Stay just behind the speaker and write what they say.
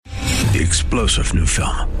The explosive new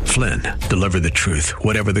film, Flynn, deliver the truth,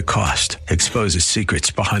 whatever the cost, exposes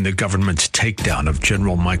secrets behind the government's takedown of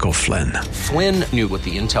General Michael Flynn. Flynn knew what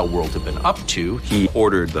the intel world had been up to. He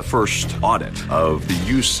ordered the first audit of the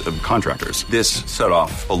use of contractors. This set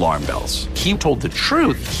off alarm bells. He told the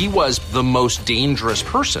truth. He was the most dangerous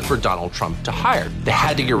person for Donald Trump to hire. They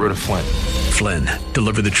had to get rid of Flynn. Flynn,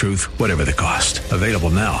 deliver the truth, whatever the cost. Available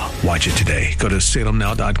now. Watch it today. Go to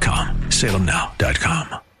salemnow.com.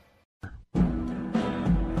 salemnow.com.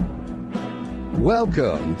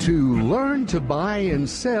 Welcome to Learn to Buy and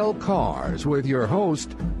Sell Cars with your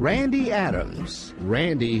host, Randy Adams.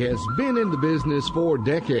 Randy has been in the business for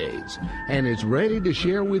decades and is ready to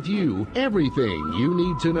share with you everything you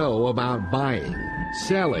need to know about buying,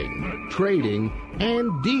 selling, trading,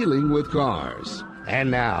 and dealing with cars.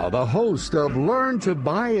 And now, the host of Learn to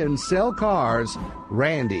Buy and Sell Cars,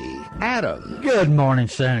 Randy Adams. Good morning,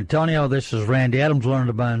 San Antonio. This is Randy Adams,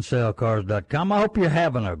 LearnToBuyAndSellCars.com. I hope you're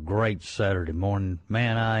having a great Saturday morning.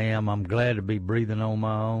 Man, I am. I'm glad to be breathing on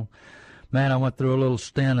my own. Man, I went through a little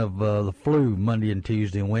stint of the flu Monday and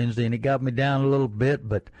Tuesday and Wednesday, and it got me down a little bit.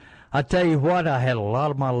 But I tell you what, I had a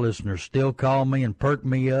lot of my listeners still call me and perk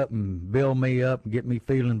me up and build me up and get me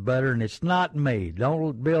feeling better. And it's not me.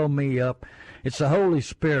 Don't build me up. It's the Holy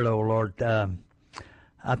Spirit, oh Lord.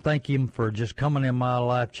 I thank Him for just coming in my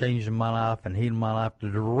life, changing my life, and healing my life, the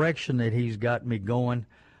direction that He's got me going.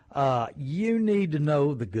 You need to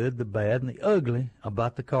know the good, the bad, and the ugly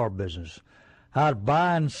about the car business. How to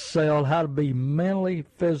buy and sell, how to be mentally,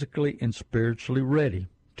 physically, and spiritually ready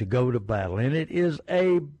to go to battle. And it is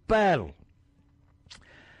a battle.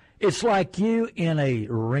 It's like you in a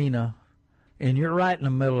arena, and you're right in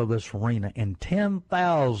the middle of this arena, and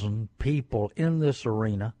 10,000 people in this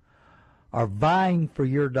arena are vying for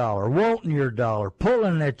your dollar, wanting your dollar,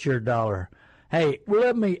 pulling at your dollar. Hey,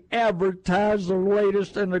 let me advertise the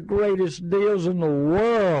latest and the greatest deals in the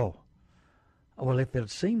world. Well, if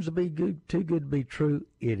it seems to be too good to be true,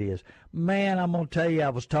 it is. Man, I'm going to tell you, I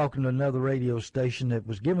was talking to another radio station that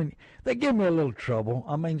was give me a little trouble.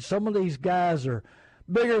 I mean, some of these guys are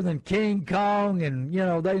bigger than King Kong, and,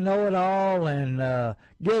 they know it all, and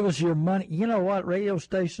give us your money. You know what? Radio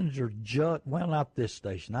stations are well, not this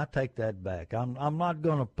station. I take that back. I'm not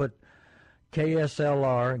going to put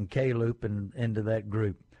KSLR and K-Loop into that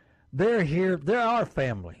group. They're here. They're our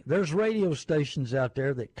family. There's radio stations out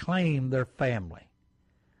there that claim they're family,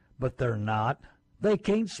 but they're not. They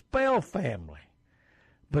can't spell family.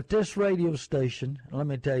 But this radio station, let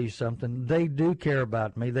me tell you something, they do care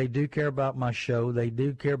about me. They do care about my show. They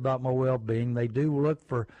do care about my well-being. They do look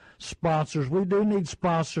for sponsors. We do need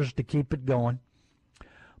sponsors to keep it going.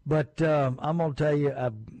 But I'm going to tell you,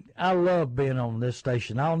 I love being on this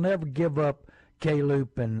station. I'll never give up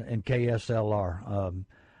K-Loop and KSLR.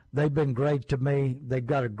 They've been great to me. They've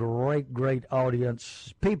got a great, great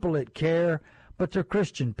audience, people that care, but they're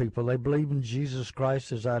Christian people. They believe in Jesus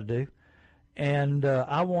Christ as I do. And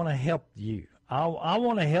I want to help you. I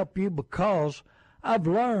want to help you because I've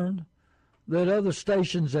learned that other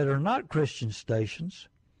stations that are not Christian stations,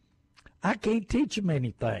 I can't teach them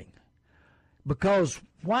anything. Because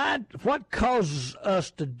what causes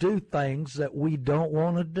us to do things that we don't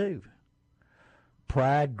want to do?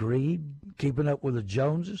 Pride, greed, keeping up with the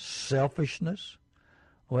Joneses, selfishness.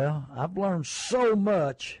 Well, I've learned so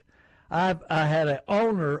much. I had an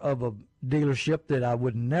owner of a dealership that I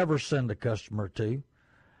would never send a customer to,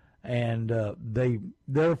 and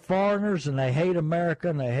they're foreigners and they hate America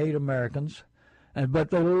and they hate Americans,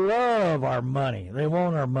 but they love our money. They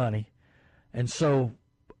want our money, and so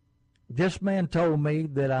this man told me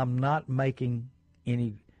that I'm not making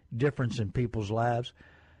any difference in people's lives,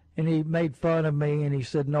 and he made fun of me and he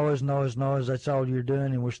said, "Noise, noise, noise. That's all you're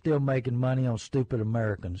doing, and we're still making money on stupid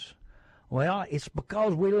Americans." Well, it's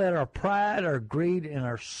because we let our pride, our greed, and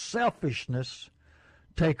our selfishness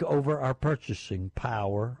take over our purchasing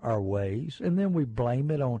power, our ways, and then we blame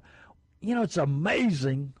it on, it's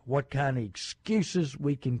amazing what kind of excuses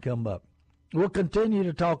we can come up. We'll continue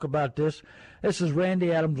to talk about this. This is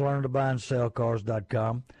Randy Adams,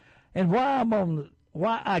 LearnToBuyAndSellCars.com. And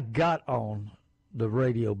why I got on the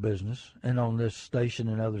radio business and on this station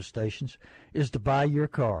and other stations is to buy your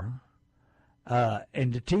car.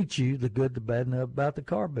 And to teach you the good, the bad, and about the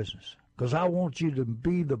car business. Because I want you to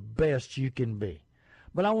be the best you can be.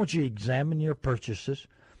 But I want you to examine your purchases.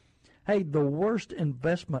 Hey, the worst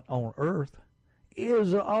investment on earth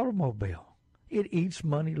is an automobile. It eats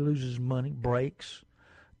money, loses money, brakes,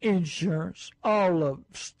 insurance, all the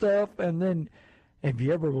stuff. And then have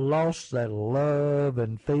you ever lost that love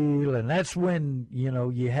and feel? And that's when,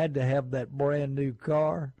 you had to have that brand new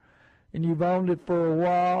car. And you've owned it for a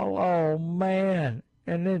while, oh man,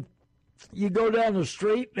 and then You go down the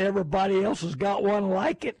street and everybody else has got one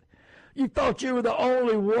like it. You thought you were the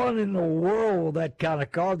only one in the world with that kind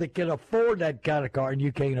of car that can afford that kind of car, and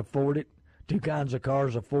you can't afford it. Two kinds of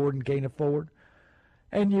cars, afford and can't afford.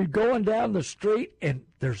 And you're going down the street, and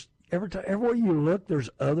there's everywhere you look, there's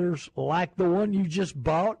others like the one you just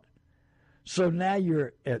bought. So now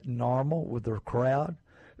you're at normal with the crowd.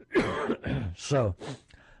 So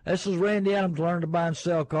this is Randy Adams,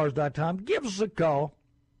 LearnToBuyAndSellCars.com. Give us a call.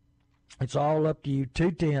 It's all up to you.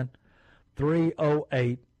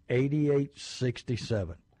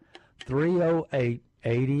 210-308-8867.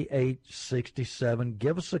 308-8867.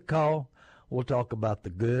 Give us a call. We'll talk about the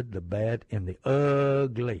good, the bad, and the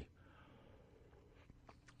ugly.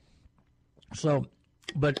 So,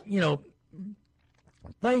 but, you know,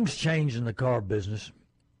 things change in the car business.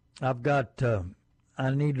 I've got,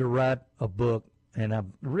 I need to write a book, and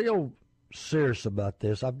I'm real serious about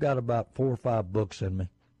this. I've got about 4 or 5 books in me.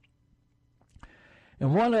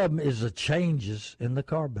 And one of them is the changes in the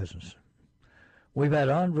car business. We've had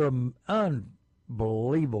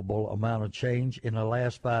unbelievable amount of change in the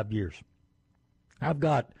last 5 years. I've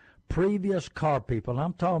got previous car people, and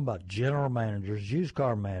I'm talking about general managers, used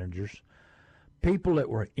car managers, people that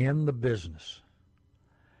were in the business.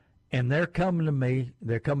 And they're coming to me.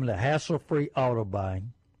 They're coming to Hassle-Free Auto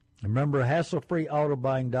Buying. Remember,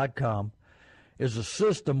 HassleFreeAutoBuying.com is a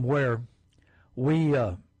system where we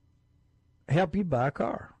help you buy a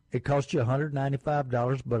car. It costs you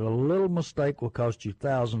 $195, but a little mistake will cost you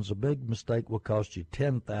thousands. A big mistake will cost you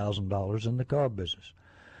 $10,000 in the car business.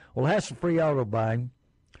 Well, Hassle-Free Auto Buying,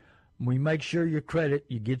 we make sure you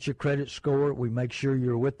get your credit score. We make sure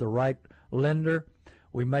you're with the right lender.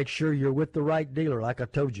 We make sure you're with the right dealer. Like I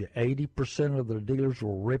told you, 80% of the dealers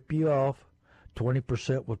will rip you off.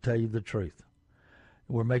 20% will tell you the truth.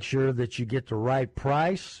 We'll make sure that you get the right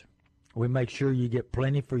price. We make sure you get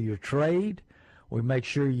plenty for your trade. We make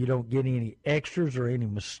sure you don't get any extras or any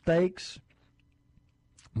mistakes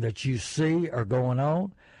that you see are going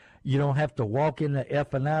on. You don't have to walk in the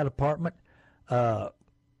F&I department.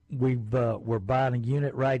 We're buying a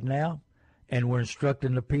unit right now, and we're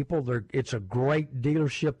instructing the people. It's a great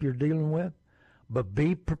dealership you're dealing with, but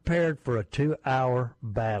be prepared for a 2-hour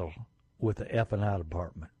battle with the F&I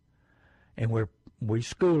department. And we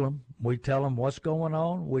school them. We tell them what's going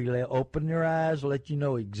on. We open their eyes, let you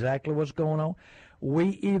know exactly what's going on. We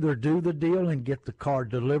either do the deal and get the car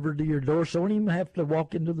delivered to your door, so you don't even have to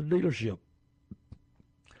walk into the dealership,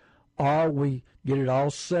 or we get it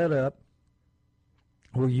all set up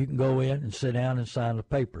where you can go in and sit down and sign the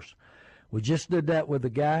papers. We just did that with a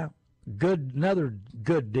guy, another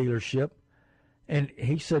good dealership, and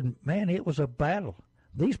he said, man, it was a battle.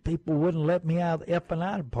 These people wouldn't let me out of the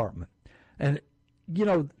F&I department. And, you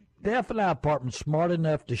know, the F&I department's smart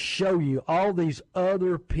enough to show you all these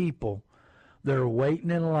other people that are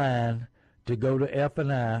waiting in line to go to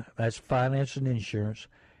F&I, that's finance and insurance,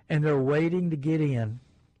 and they're waiting to get in,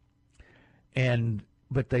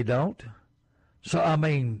 but they don't. So, I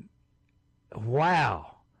mean, wow.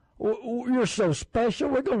 You're so special.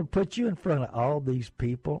 We're going to put you in front of all these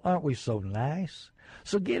people. Aren't we so nice?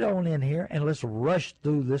 So get on in here and let's rush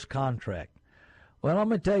through this contract. Well, let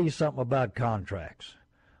me tell you something about contracts.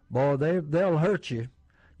 Boy, they'll hurt you.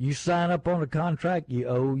 You sign up on a contract, you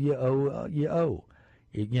owe.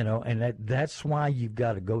 You know, and that's why you've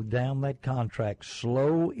got to go down that contract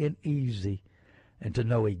slow and easy and to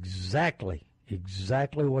know exactly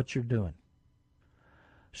what you're doing.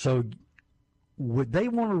 So they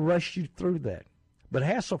want to rush you through that. But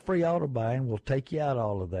Hassle-Free Auto Buying will take you out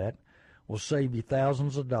all of that. Will save you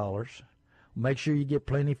thousands of dollars. Make sure you get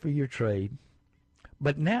plenty for your trade.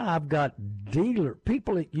 But now I've got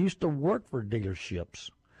people that used to work for dealerships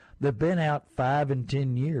that have been out 5 and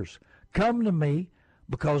 10 years come to me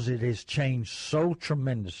because it has changed so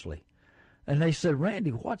tremendously. And they said,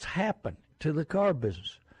 Randy, what's happened to the car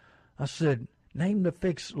business? I said, name the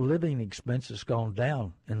fixed living expense that's gone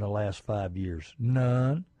down in the last 5 years.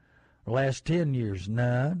 None. The last 10 years,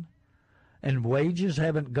 none. And wages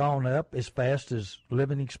haven't gone up as fast as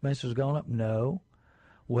living expenses gone up? No.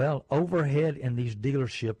 Well, overhead in these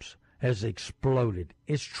dealerships has exploded.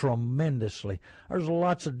 It's tremendously. There's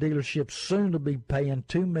lots of dealerships soon to be paying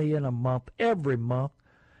 $2 million a month, every month,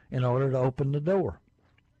 in order to open the door.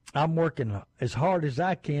 I'm working as hard as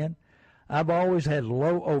I can. I've always had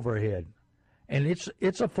low overhead. And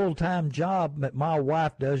it's a full-time job that my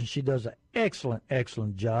wife does, and she does an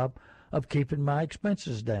excellent job of keeping my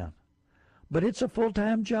expenses down. But it's a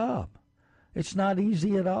full-time job. It's not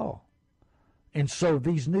easy at all. And so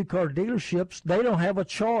these new car dealerships, they don't have a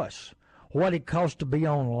choice. What it costs to be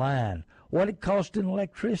online, what it costs in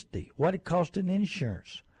electricity, what it costs in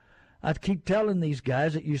insurance. I keep telling these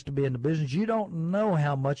guys that used to be in the business, you don't know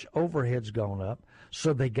how much overhead's gone up,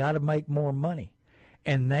 so they got to make more money.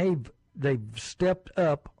 And they've stepped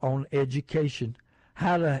up on education,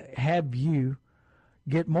 how to have you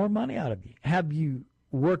get more money out of you, have you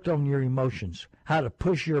worked on your emotions, how to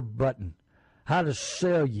push your button, how to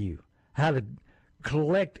sell you, how to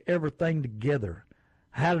collect everything together,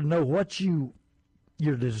 how to know what your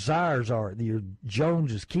desires are, your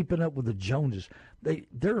Joneses, keeping up with the Joneses.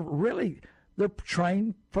 They're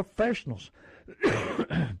trained professionals.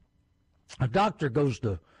 A doctor goes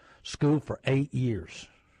to school for 8 years.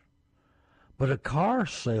 But a car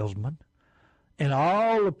salesman and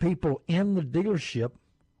all the people in the dealership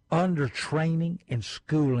under training and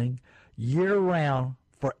schooling year-round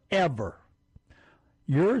forever.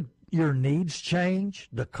 Your needs change,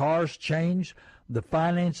 the cars change, the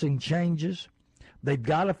financing changes. They've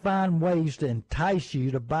got to find ways to entice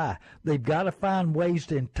you to buy. They've got to find ways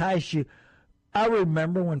to entice you. I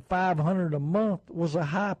remember when $500 a month was a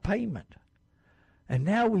high payment. And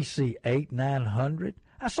now we see $800, $900.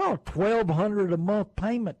 I saw a $1,200 a month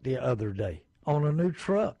payment the other day on a new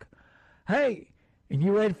truck. Hey, and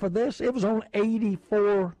you ready for this? It was on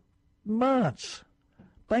 84 months.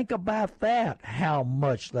 Think about that, how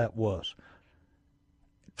much that was.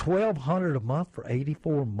 $1,200 a month for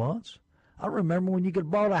 84 months? I remember when you could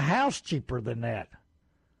buy a house cheaper than that.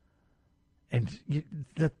 And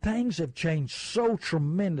the things have changed so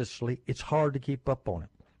tremendously, it's hard to keep up on it.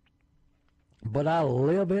 But I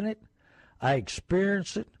live in it. I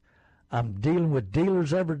experience it. I'm dealing with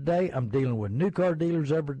dealers every day. I'm dealing with new car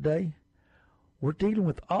dealers every day. We're dealing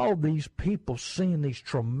with all these people seeing these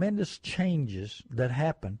tremendous changes that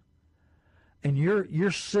happen. And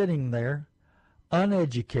you're sitting there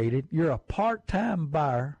uneducated. You're a part-time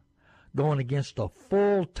buyer going against a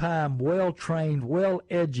full-time, well-trained,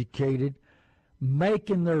 well-educated,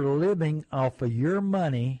 making their living off of your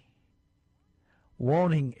money,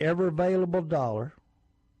 wanting every available dollar.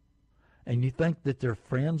 And you think that they're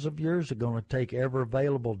friends of yours are going to take every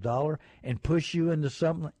available dollar and push you into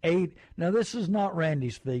something? Now, this is not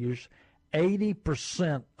Randy's figures.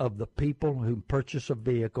 80% of the people who purchase a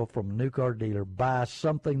vehicle from a new car dealer buy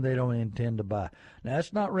something they don't intend to buy. Now,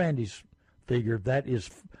 that's not Randy's figure. That is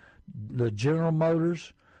the General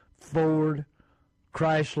Motors, Ford,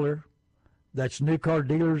 Chrysler. That's New Car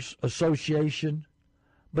Dealers Association.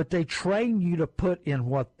 But they train you to put in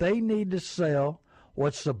what they need to sell,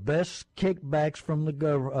 what's the best kickbacks from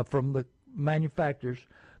the manufacturers,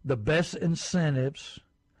 the best incentives,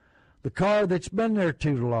 the car that's been there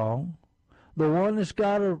too long, the one that's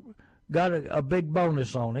got a big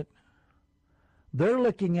bonus on it. They're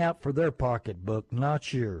looking out for their pocketbook,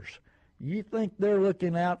 not yours. You think they're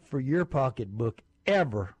looking out for your pocketbook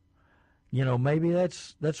ever? You know, maybe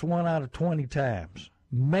that's 1 out of 20 times,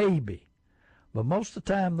 maybe. But most of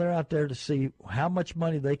the time they're out there to see how much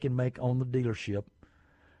money they can make on the dealership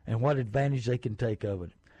and what advantage they can take of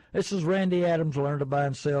it. This is Randy Adams,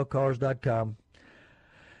 LearnToBuyAndSellCars.com.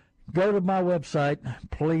 Go to my website,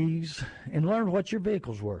 please, and learn what your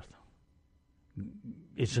vehicle's worth.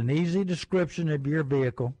 It's an easy description of your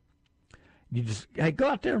vehicle. Hey, go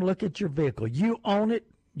out there and look at your vehicle. You own it.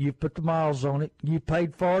 You've put the miles on it. You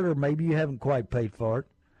paid for it, or maybe you haven't quite paid for it.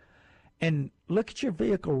 And look at your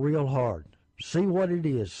vehicle real hard. See what it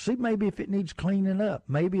is. See maybe if it needs cleaning up.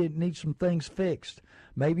 Maybe it needs some things fixed.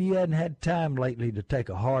 Maybe you hadn't had time lately to take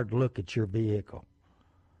a hard look at your vehicle.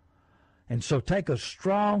 And so take a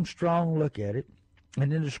strong look at it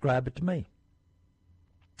and then describe it to me.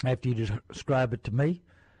 After you describe it to me,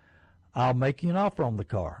 I'll make you an offer on the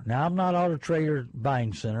car. Now, I'm not Auto Trader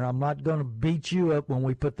Buying Center. I'm not going to beat you up when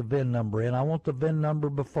we put the VIN number in. I want the VIN number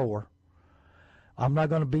before. I'm not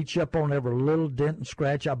going to beat you up on every little dent and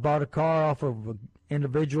scratch. I bought a car off of an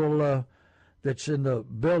individual that's in the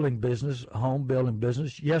building business, home building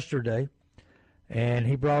business, yesterday. And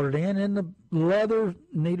he brought it in, and the leather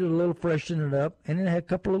needed a little freshening up, and it had a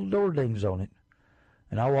couple of door dings on it.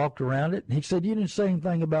 And I walked around it, and he said, "You didn't say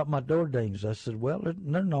anything about my door dings." I said, "Well,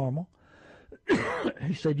 they're normal."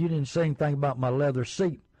 He said, "You didn't say anything about my leather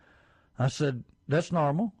seat." I said, "That's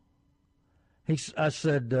normal." I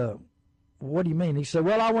said, "What do you mean?" He said,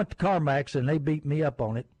 "Well, I went to CarMax, and they beat me up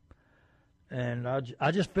on it. And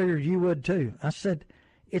I just figured you would, too." I said,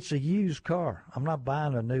 "It's a used car. I'm not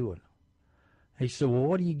buying a new one." He said, "Well,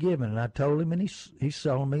 what are you giving?" And I told him, and he's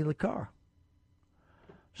selling me the car.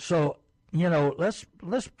 So, you know,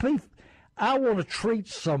 I want to treat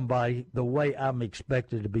somebody the way I'm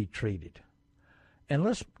expected to be treated. And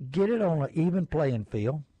let's get it on an even playing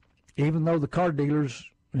field, even though the car dealers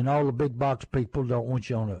and all the big box people don't want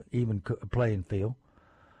you on an even playing field.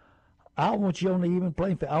 I want you on the even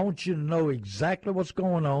playing field. I want you to know exactly what's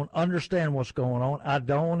going on, understand what's going on. I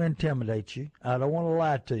don't want to intimidate you. I don't want to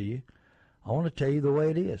lie to you. I want to tell you the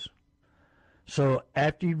way it is. So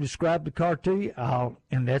after you describe the car to you,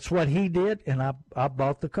 and that's what he did, and I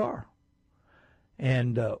bought the car.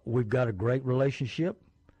 And we've got a great relationship.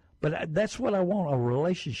 But that's what I want, a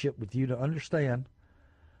relationship with you, to understand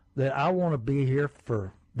that I want to be here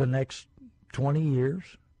for the next 20 years,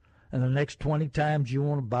 and the next 20 times you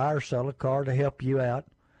want to buy or sell a car to help you out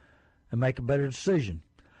and make a better decision.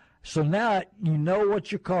 So now you know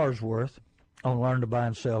what your car's worth on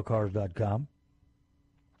LearnToBuyAndSellCars.com.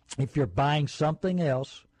 If you're buying something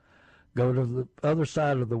else, go to the other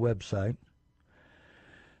side of the website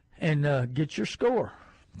and get your score.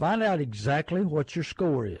 Find out exactly what your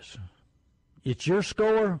score is. It's your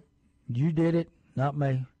score. You did it, not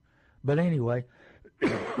me. But anyway,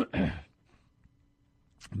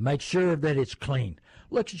 make sure that it's clean.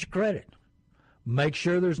 Look at your credit. Make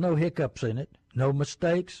sure there's no hiccups in it, no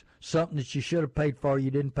mistakes, something that you should have paid for you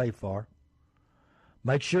didn't pay for.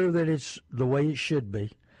 Make sure that it's the way it should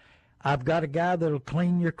be. I've got a guy that'll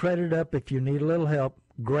clean your credit up if you need a little help.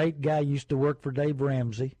 Great guy, used to work for Dave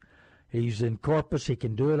Ramsey. He's in Corpus. He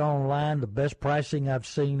can do it online. The best pricing I've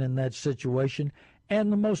seen in that situation,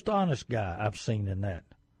 and the most honest guy I've seen in that.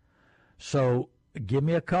 So give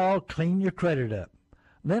me a call, clean your credit up.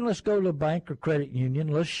 Then let's go to the bank or credit union.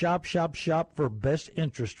 Let's shop for best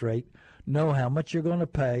interest rate. Know how much you're going to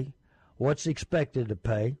pay, what's expected to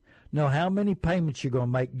pay. Know how many payments you're going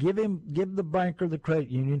to make. Give the bank or the credit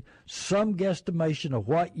union some guesstimation of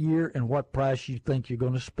what year and what price you think you're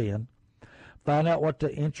going to spend. Find out what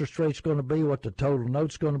the interest rate's going to be, what the total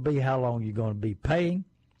note's going to be, how long you're going to be paying.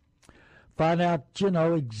 Find out,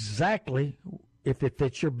 exactly if it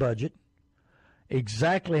fits your budget,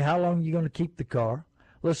 exactly how long you're going to keep the car.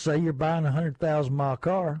 Let's say you're buying a 100,000-mile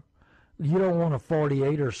car. You don't want a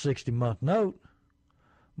 48 or 60-month note,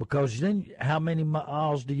 because then how many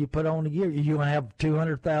miles do you put on a year? You want to have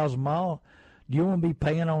 200,000 miles. Do you want to be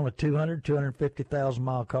paying on a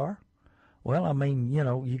 250,000-mile car? Well, I mean,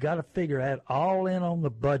 you got to figure out all in on the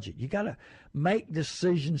budget. You got to make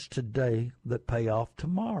decisions today that pay off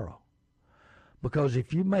tomorrow. Because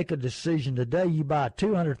if you make a decision today, you buy a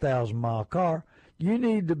 200,000-mile car, you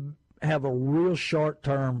need to have a real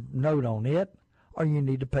short-term note on it, or you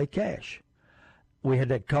need to pay cash. We had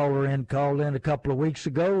that caller called in a couple of weeks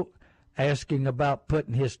ago asking about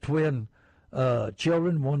putting his twin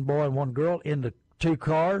children, one boy and one girl, into two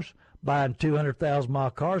cars, buying 200,000-mile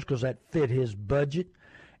cars because that fit his budget.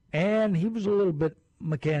 And he was a little bit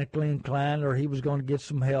mechanically inclined, or he was going to get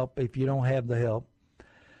some help if you don't have the help.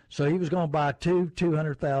 So he was going to buy two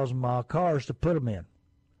 200,000-mile cars to put them in.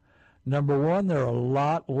 Number one, they're a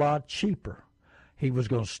lot cheaper. He was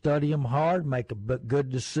going to study them hard, make a good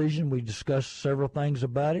decision. We discussed several things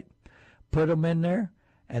about it. Put them in there,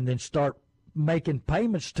 and then start making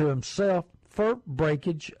payments to himself for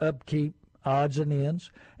breakage, upkeep, odds and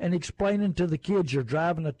ends, and explaining to the kids, you're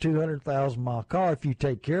driving a 200,000-mile car. If you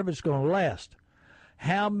take care of it, it's going to last.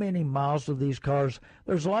 How many miles do these cars?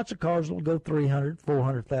 There's lots of cars that will go 300,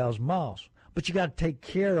 400,000 miles. But you got to take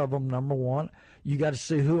care of them, number one. You got to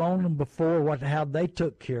see who owned them before, how they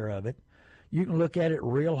took care of it. You can look at it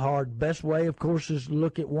real hard. Best way, of course, is to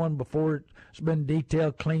look at one before it's been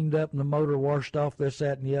detailed, cleaned up, and the motor washed off, this,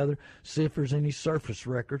 that, and the other. See if there's any surface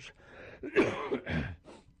records.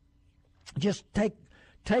 Just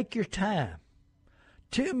take your time.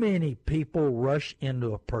 Too many people rush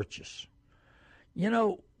into a purchase.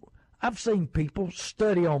 I've seen people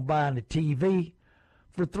study on buying a TV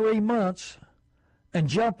for 3 months and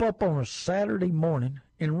jump up on a Saturday morning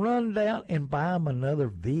and run down and buy them another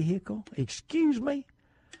vehicle. Excuse me?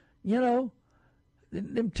 Them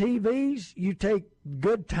TVs, you take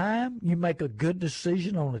good time, you make a good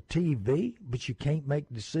decision on a TV, but you can't make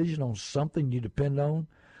a decision on something you depend on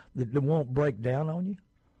that won't break down on you.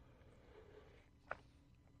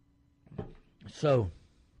 So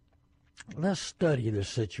let's study this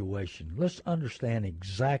situation. Let's understand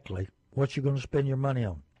exactly what you're going to spend your money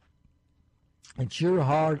on. It's your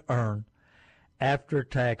hard-earned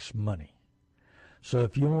after-tax money. So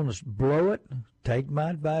if you want to blow it, take my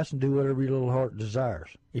advice and do whatever your little heart desires.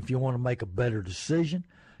 If you want to make a better decision,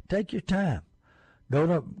 take your time. Go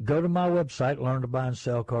to my website,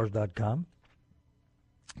 LearnToBuyAndSellCars.com.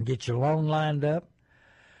 Get your loan lined up.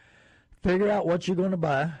 Figure out what you're going to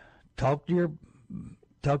buy. Talk to your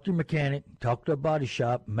mechanic. Talk to a body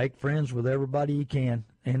shop. Make friends with everybody you can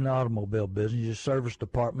in the automobile business, your service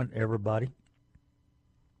department, everybody.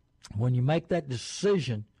 When you make that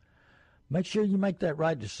decision, make sure you make that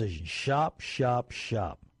right decision. Shop.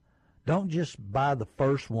 Don't just buy the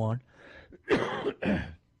first one.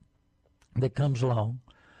 that comes along.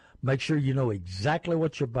 Make sure you know exactly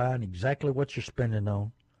what you're buying, exactly what you're spending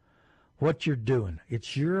on, what you're doing.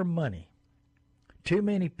 It's your money. Too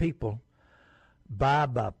many people buy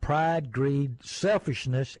by pride, greed,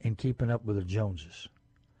 selfishness, and keeping up with the Joneses.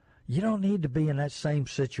 You don't need to be in that same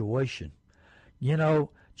situation. You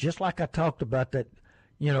know, just like I talked about that,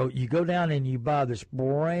 you know, you go down and you buy this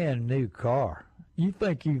brand new car. You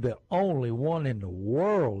think you're the only one in the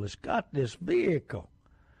world that's got this vehicle.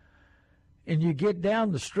 And you get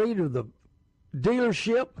down the street of the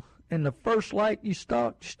dealership, and the first light you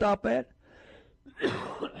stop at,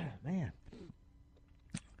 man,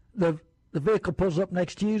 the vehicle pulls up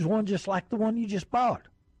next to you is one just like the one you just bought.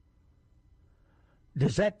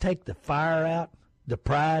 Does that take the fire out, the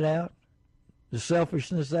pride out, the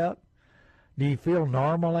selfishness out? Do you feel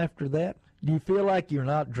normal after that? Do you feel like you're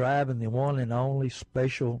not driving the one and only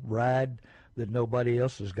special ride that nobody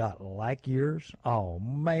else has got like yours? Oh,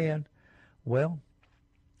 man. Well,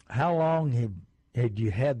 how long had you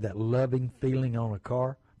had that loving feeling on a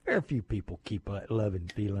car? Very few people keep that loving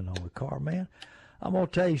feeling on a car, man. I'm going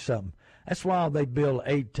to tell you something. That's why they build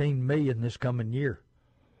 $18 million this coming year.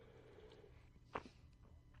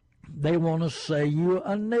 They want to sell you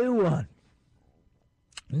a new one.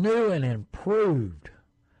 New and improved.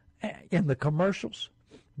 In the commercials,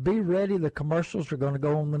 be ready. The commercials are going to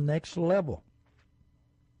go on the next level.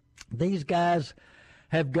 These guys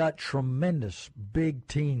have got tremendous big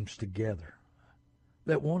teams together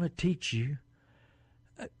that want to teach you,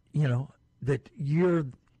 you know, that you're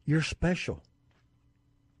special.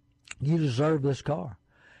 You deserve this car,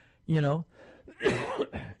 you know,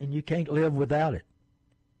 and you can't live without it.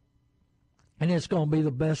 And it's going to be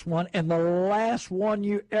the best one and the last one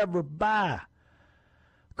you ever buy.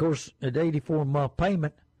 Of course, at 84-month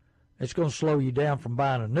payment, it's going to slow you down from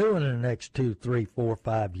buying a new one in the next 2, 3, 4,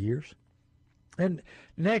 5 years. And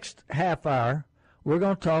next half hour, we're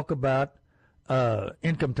going to talk about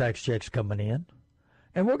income tax checks coming in,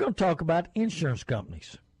 and we're going to talk about insurance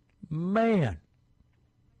companies. Man,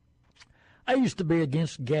 I used to be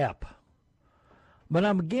against Gap, but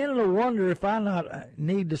I'm beginning to wonder if I not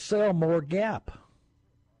need to sell more Gap.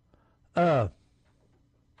 I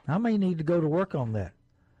may need to go to work on that,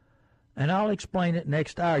 and I'll explain it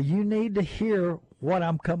next hour. You need to hear what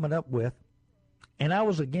I'm coming up with, and I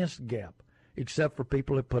was against Gap, except for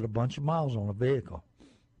people that put a bunch of miles on a vehicle.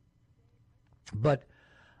 But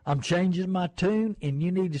I'm changing my tune, and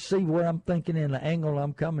you need to see where I'm thinking and the angle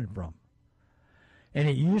I'm coming from. And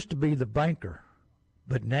it used to be the banker,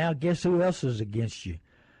 but now guess who else is against you?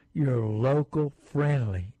 Your local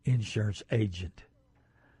friendly insurance agent.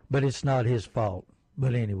 But it's not his fault.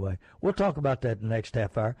 But anyway, we'll talk about that in the next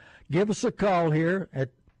half hour. Give us a call here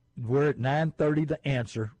we're at 9:30, The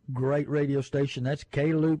Answer. Great radio station. That's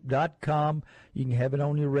KLoop.com. You can have it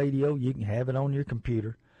on your radio. You can have it on your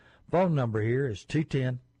computer. Phone number here is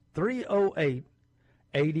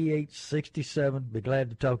 210-308-8867. Be glad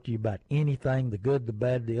to talk to you about anything, the good, the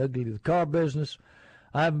bad, the ugly, the car business.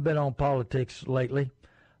 I haven't been on politics lately.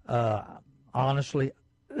 Honestly,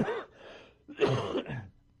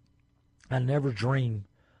 I never dreamed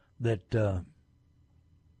that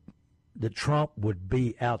Trump would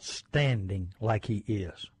be outstanding like he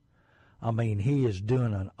is. I mean, he is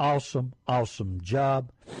doing an awesome, awesome job.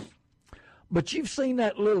 But you've seen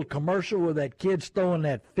that little commercial where that kid's throwing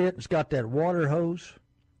that fit and it's got that water hose?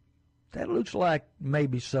 That looks like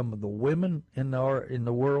maybe some of the women in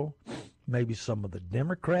the world, maybe some of the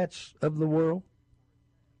Democrats of the world.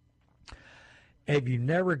 Have you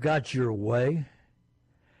never got your way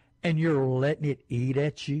and you're letting it eat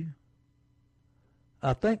at you?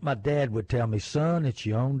 I think my dad would tell me, son, it's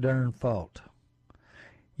your own darn fault.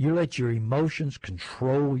 You let your emotions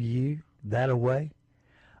control you that way.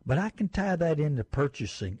 But I can tie that into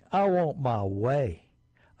purchasing. I want my way.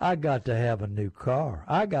 I got to have a new car.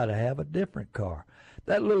 I got to have a different car.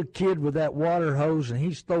 That little kid with that water hose and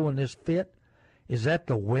he's throwing this fit, is that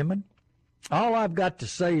the women? All I've got to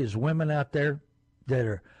say is women out there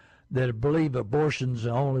that believe abortion's the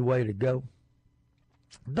only way to go.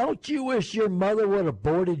 Don't you wish your mother would have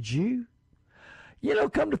aborted you? You know,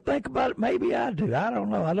 come to think about it, maybe I do. I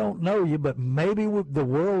don't know. I don't know you, but maybe the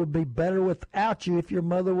world would be better without you if your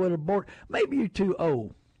mother would abort. Maybe you're too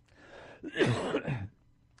old.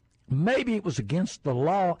 Maybe it was against the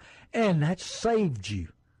law, and that saved you.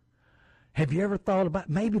 Have you ever thought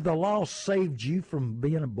about maybe the law saved you from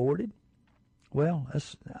being aborted? Well,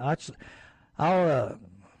 I'll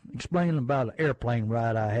explain about an airplane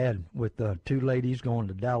ride I had with 2 ladies going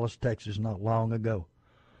to Dallas, Texas not long ago.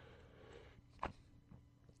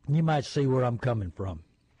 You might see where I'm coming from.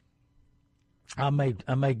 I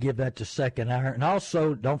may give that to second hour. And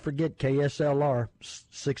also, don't forget KSLR,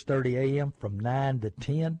 6:30 a.m. from 9 to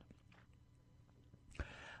 10.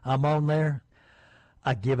 I'm on there.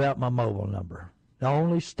 I give out my mobile number. The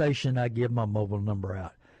only station I give my mobile number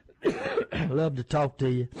out. Love to talk to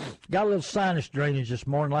you. Got a little sinus drainage this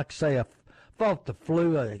morning. Like I say, I fought the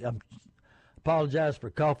flu. I apologize for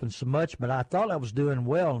coughing so much, but I thought I was doing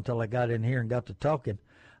well until I got in here and got to talking.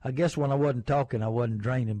 I guess when I wasn't talking, I wasn't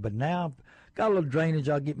draining. But now I've got a little drainage.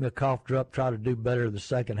 I'll get me a cough drop, try to do better the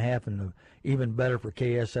second half, and even better for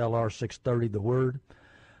KSLR 630, The Word.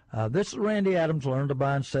 This is Randy Adams,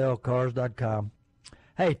 LearnToBuyAndSellCars.com.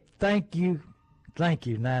 Hey, thank you. Thank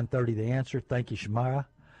you, 930 The Answer. Thank you, Shamara.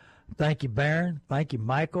 Thank you, Barron. Thank you,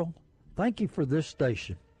 Michael. Thank you for this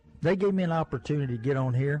station. They gave me an opportunity to get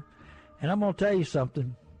on here, and I'm going to tell you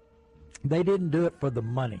something. They didn't do it for the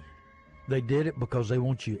money. They did it because they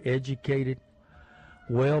want you educated,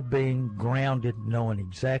 well-being, grounded, knowing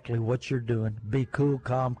exactly what you're doing. Be cool,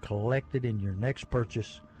 calm, collected in your next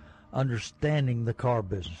purchase, understanding the car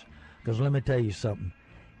business. Because let me tell you something.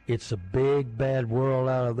 It's a big, bad world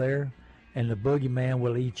out of there, and the boogeyman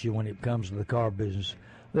will eat you when it comes to the car business.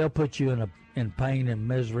 They'll put you in pain and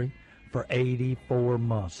misery for 84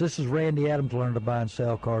 months. This is Randy Adams,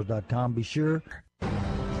 LearnToBuyAndSellCars.com. Be sure.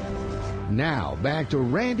 Now, back to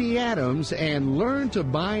Randy Adams and Learn to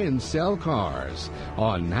Buy and Sell Cars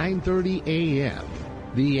on 930 a.m.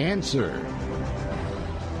 The Answer.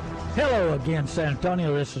 Hello again, San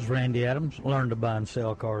Antonio. This is Randy Adams,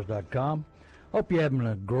 LearnToBuyAndSellCars.com. Hope you're having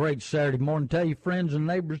a great Saturday morning. Tell your friends and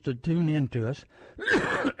neighbors to tune in to us.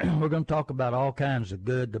 We're going to talk about all kinds of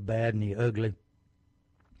good, the bad, and the ugly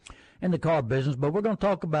in the car business. But we're going to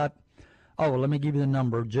talk about, let me give you the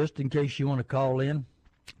number just in case you want to call in.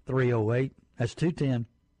 308, that's 210,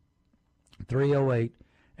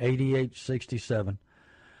 308-8867.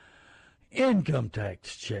 Income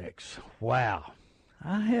tax checks. Wow.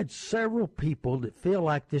 I had several people that feel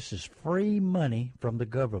like this is free money from the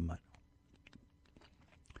government.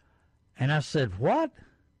 And I said, what?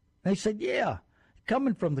 They said, yeah,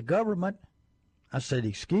 coming from the government. I said,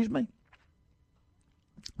 excuse me?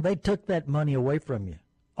 They took that money away from you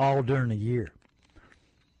all during the year.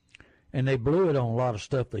 And they blew it on a lot of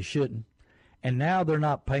stuff they shouldn't. And now they're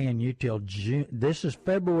not paying you till June. This is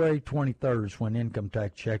February 23rd is when income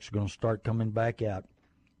tax checks are going to start coming back out.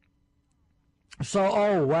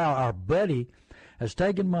 So, wow, our buddy has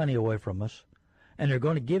taken money away from us, and they're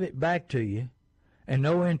going to give it back to you and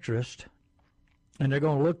no interest, and they're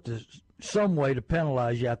going to look to some way to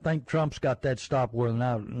penalize you. I think Trump's got that stopped where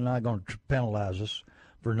they're not going to penalize us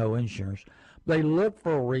for no insurance. They look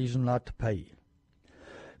for a reason not to pay you.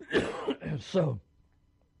 So,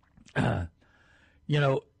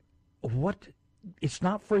 what? It's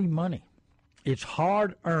not free money. It's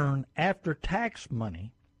hard-earned after-tax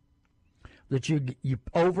money that you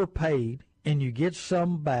overpaid, and you get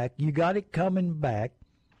some back. You got it coming back.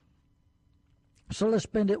 So let's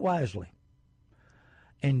spend it wisely.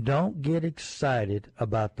 And don't get excited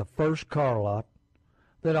about the first car lot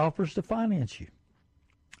that offers to finance you.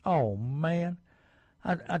 Oh, man.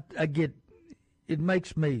 I get, it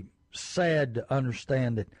makes me sad to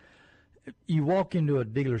understand that you walk into a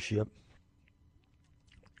dealership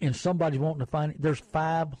and somebody's wanting to finance. There's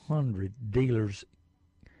 500 dealers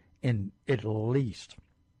in at least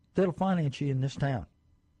that'll finance you in this town.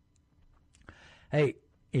 Hey,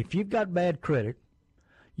 if you've got bad credit,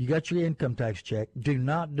 you got your income tax check, do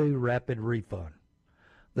not do rapid refund.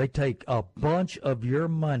 They take a bunch of your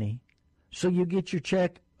money, so you get your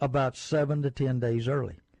check about 7 to 10 days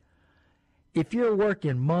early. If you're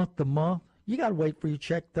working month to month, you got to wait for your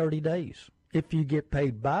check 30 days. If you get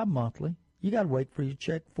paid bi-monthly, you got to wait for your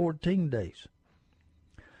check 14 days.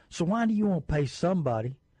 So why do you want to pay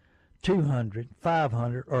somebody $200,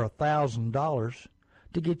 $500, or $1,000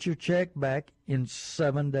 to get your check back in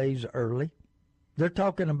 7 days early? They're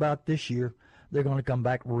talking about this year, they're going to come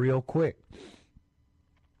back real quick.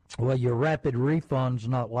 Well, your rapid refund's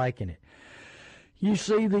not liking it. You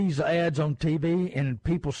see these ads on TV and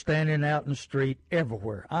people standing out in the street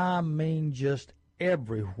everywhere. I mean just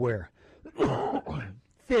everywhere.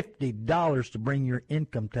 $50 to bring your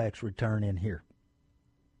income tax return in here.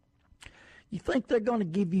 You think they're going to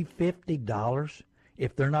give you $50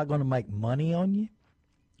 if they're not going to make money on you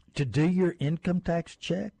to do your income tax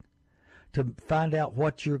check, to find out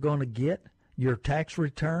what you're going to get, your tax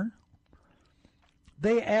return?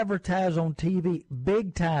 They advertise on TV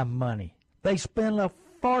big-time money. They spend a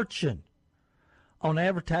fortune on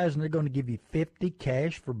advertising. They're going to give you $50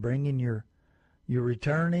 cash for bringing your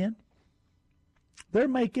return in. They're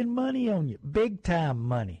making money on you, big-time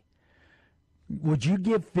money. Would you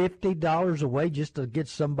give $50 away just to get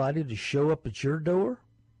somebody to show up at your door?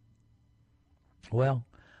 Well,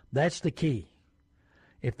 that's the key.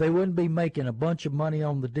 If they wouldn't be making a bunch of money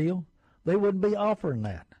on the deal, they wouldn't be offering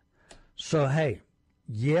that. So, hey,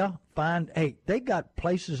 they got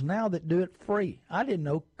places now that do it free. I didn't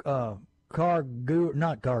know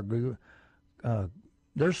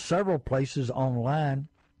there's several places online,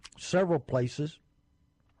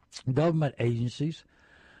 government agencies,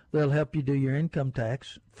 they'll help you do your income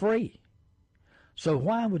tax free. So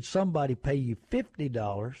why would somebody pay you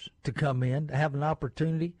 $50 to come in to have an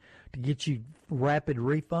opportunity to get you rapid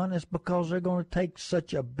refund? It's because they're going to take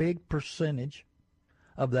such a big percentage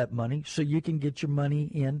of that money so you can get your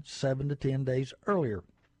money in 7 to 10 days earlier.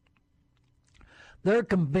 They're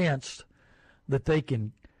convinced that they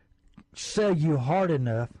can sell you hard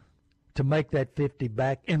enough to make that 50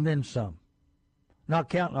 back and then some, not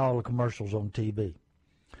counting all the commercials on TV.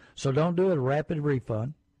 So don't do a rapid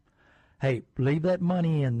refund. Hey, leave that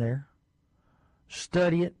money in there.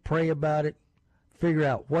 Study it, pray about it, figure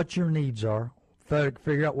out what your needs are,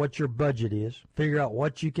 figure out what your budget is, figure out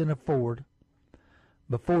what you can afford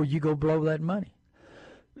before you go blow that money.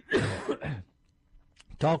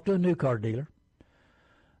 Talk to a new car dealer.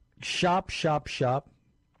 Shop.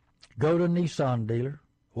 Go to a Nissan dealer.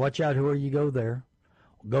 Watch out where you go there.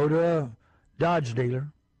 Go to a Dodge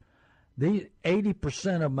dealer. These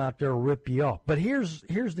 80% of them out there will rip you off. But here's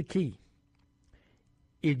the key.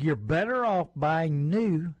 If you're better off buying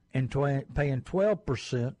new and paying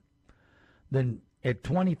 12% than at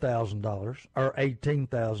 $20,000 or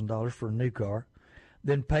 $18,000 for a new car,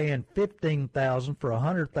 than paying $15,000 for a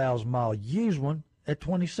 100,000-mile used one at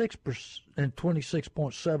 26% and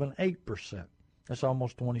 26.78%. That's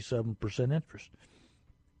almost 27% interest.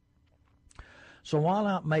 So why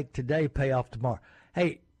not make today pay off tomorrow?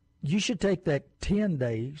 Hey, you should take that 10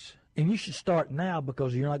 days, and you should start now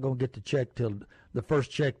because you're not going to get the check till the first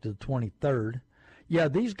check to the 23rd. Yeah,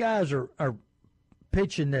 these guys are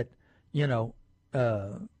pitching that,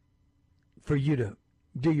 for you to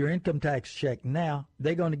do your income tax check now.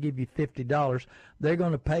 They're going to give you $50. They're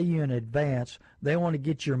going to pay you in advance. They want to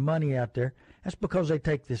get your money out there. That's because they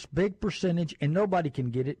take this big percentage, and nobody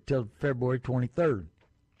can get it till February 23rd.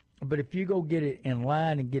 But if you go get it in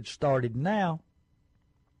line and get started now,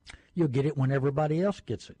 you'll get it when everybody else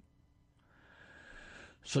gets it.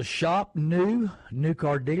 So shop new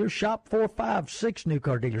car dealers. Shop 4, 5, 6 new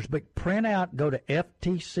car dealers. But print out, go to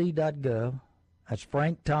ftc.gov. That's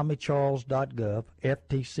franktommycharles.gov,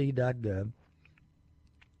 ftc.gov.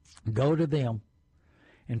 Go to them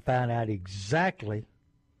and find out exactly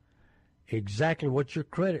what your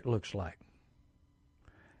credit looks like.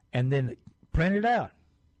 And then print it out.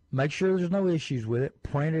 Make sure there's no issues with it.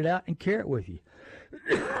 Print it out and carry it with you.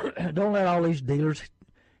 Don't let all these dealers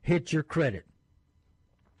hit your credit,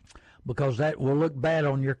 because that will look bad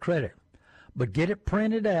on your credit. But get it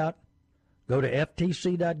printed out. Go to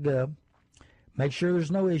ftc.gov. Make sure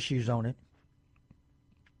there's no issues on it.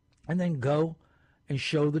 And then go and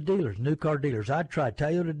show the dealers, new car dealers. I'd try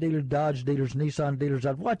Toyota dealers, Dodge dealers, Nissan dealers.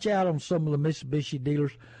 I'd watch out on some of the Mitsubishi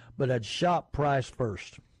dealers, but I'd shop price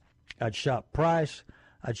first. I'd shop price.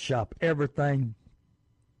 I'd shop everything.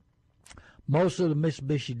 Most of the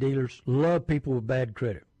Mitsubishi dealers love people with bad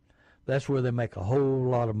credit. That's where they make a whole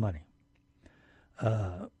lot of money.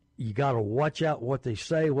 You got to watch out what they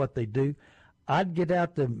say, what they do. I'd get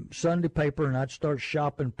out the Sunday paper and I'd start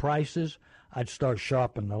shopping prices. I'd start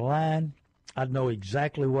shopping the line. I'd know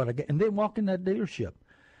exactly what I get. And then walk in that dealership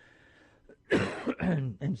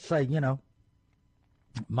and say,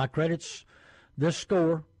 my credit's this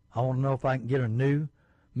score. I want to know if I can get a new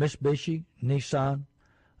Mitsubishi, Nissan,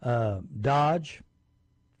 Dodge,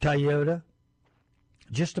 Toyota,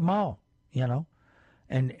 just them all,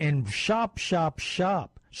 and shop.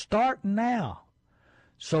 Start now.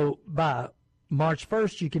 So by March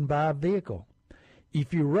 1st, you can buy a vehicle.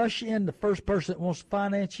 If you rush in the first person that wants to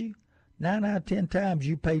finance you, 9 out of 10 times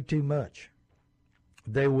you pay too much.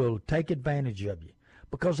 They will take advantage of you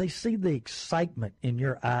because they see the excitement in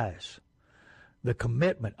your eyes, the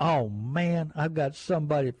commitment. Oh, man, I've got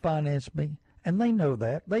somebody to finance me. And they know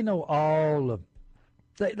that. They know all of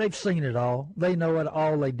they've seen it all. They know it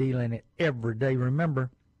all. They deal in it every day.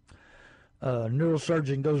 Remember, a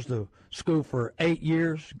neurosurgeon goes to school for 8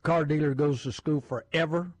 years. Car dealer goes to school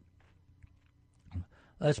forever.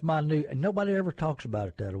 That's my new, and nobody ever talks about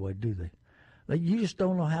it that way, do they? You just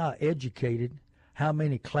don't know how educated, how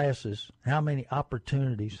many classes, how many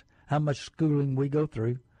opportunities, how much schooling we go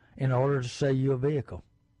through in order to sell you a vehicle.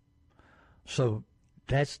 So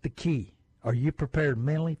that's the key. Are you prepared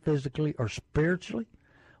mentally, physically, or spiritually?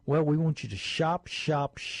 Well, we want you to shop.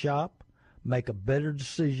 make a better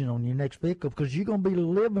decision on your next vehicle, because you're going to be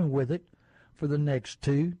living with it for the next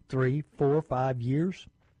 2, 3, 4, 5 years.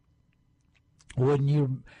 Wouldn't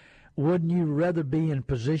you rather be in a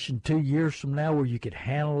position 2 years from now where you could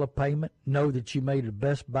handle a payment, know that you made the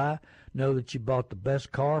best buy, know that you bought the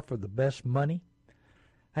best car for the best money?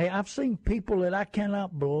 Hey, I've seen people that I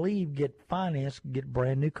cannot believe get financed, get a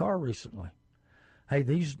brand new car recently. Hey,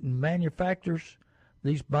 these manufacturers,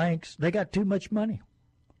 these banks, they got too much money.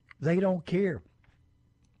 They don't care.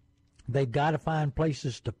 They got to find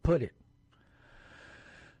places to put it.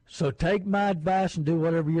 So take my advice and do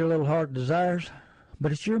whatever your little heart desires,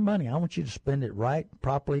 but it's your money. I want you to spend it right,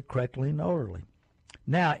 properly, correctly, and orderly.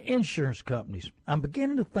 Now, insurance companies. I'm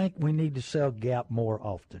beginning to think we need to sell Gap more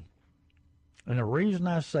often. And the reason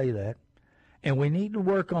I say that, and we need to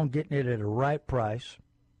work on getting it at a right price.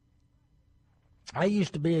 I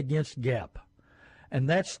used to be against Gap, and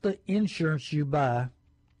that's the insurance you buy.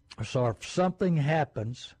 So if something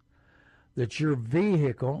happens that your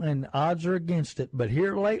vehicle, and odds are against it, but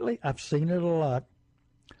here lately I've seen it a lot,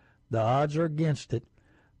 the odds are against it,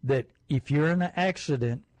 that if you're in an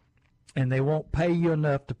accident and they won't pay you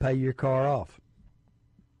enough to pay your car off.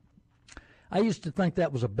 I used to think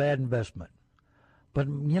that was a bad investment. But,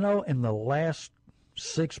 you know, in the last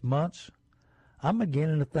 6 months, I'm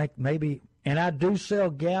beginning to think maybe, and I do sell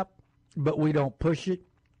Gap, but we don't push it.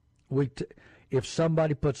 If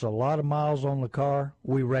somebody puts a lot of miles on the car,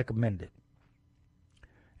 we recommend it.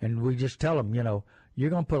 And we just tell them, you know, you're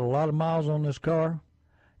going to put a lot of miles on this car,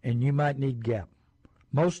 and you might need Gap.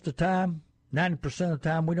 Most of the time, 90% of the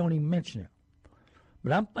time, we don't even mention it.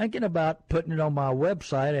 But I'm thinking about putting it on my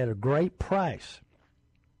website at a great price.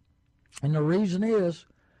 And the reason is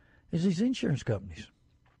these insurance companies.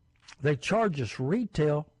 They charge us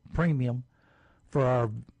retail premium for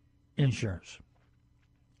our insurance.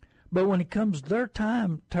 But when it comes their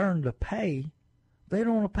turn to pay, they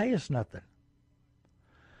don't want to pay us nothing.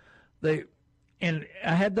 And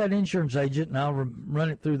I had that insurance agent, and I'll run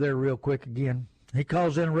it through there real quick again. He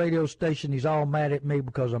calls in a radio station. He's all mad at me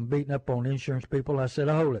because I'm beating up on insurance people. I said,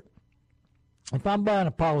 hold it. If I'm buying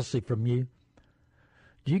a policy from you,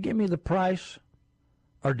 do you give me the price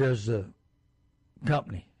or does the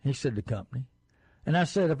company? He said the company. And I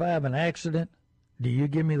said, if I have an accident, do you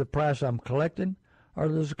give me the price I'm collecting or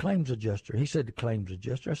does a claims adjuster? He said the claims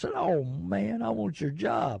adjuster. I said, oh, man, I want your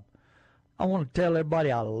job. I want to tell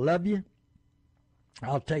everybody I love you.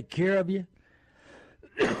 I'll take care of you.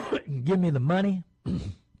 Give me the money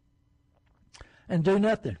and do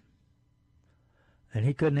nothing. And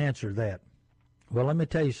he couldn't answer that. Well, let me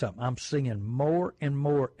tell you something. I'm seeing more and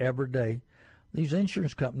more every day. These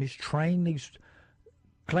insurance companies train these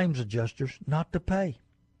claims adjusters not to pay.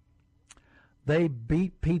 They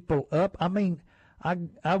beat people up. I mean,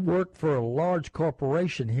 I work for a large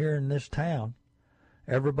corporation here in this town.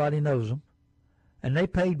 Everybody knows them. And they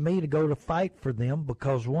paid me to go to fight for them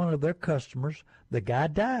because one of their customers, the guy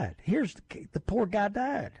died. Here's the poor guy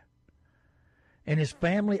died. And his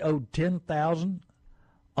family owed $10,000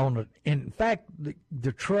 on it. In fact,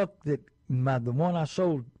 the truck the one I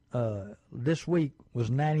sold this week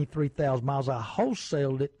was 93,000 miles. I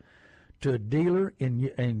wholesaled it to a dealer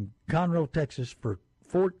in Conroe, Texas for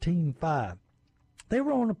 $14,500. They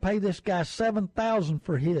were going to pay this guy $7,000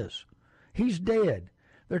 for his. He's dead.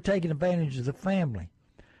 They're taking advantage of the family.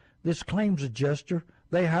 This claims adjuster,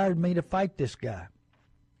 they hired me to fight this guy.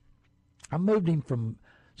 I moved him from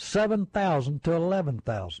 $7,000 to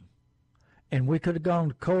 $11,000. And we could have gone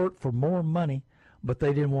to court for more money, but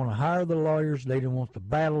they didn't want to hire the lawyers. They didn't want the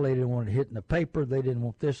battle. They didn't want it hit in the paper. They didn't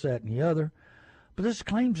want this, that, and the other. But this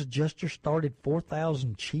claims adjuster started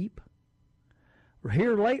 $4,000 cheap.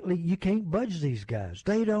 Here lately, you can't budge these guys.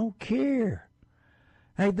 They don't care.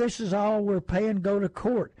 Hey, this is all we're paying, go to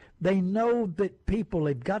court. They know that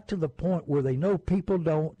they've got to the point where they know people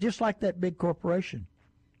don't, just like that big corporation.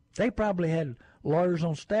 They probably had lawyers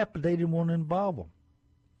on staff, but they didn't want to involve them.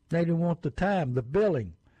 They didn't want the time, the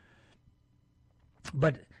billing.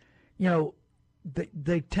 But, you know,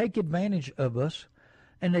 they take advantage of us,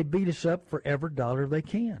 and they beat us up for every dollar they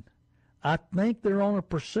can. I think they're on a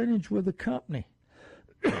percentage with the company.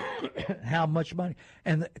 How much money?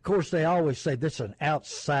 And, of course, they always say this is an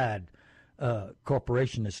outside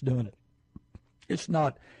corporation that's doing it. It's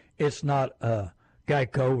not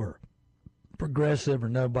Geico or Progressive or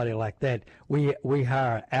nobody like that. We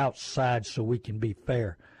hire outside so we can be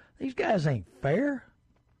fair. These guys ain't fair.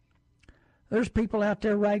 There's people out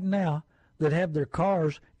there right now that have their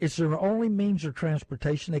cars. It's their only means of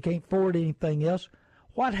transportation. They can't afford anything else.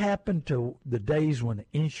 What happened to the days when the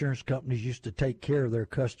insurance companies used to take care of their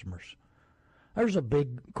customers? There's a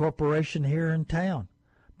big corporation here in town,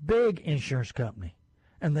 big insurance company,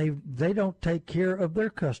 and they don't take care of their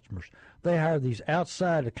customers. They hire these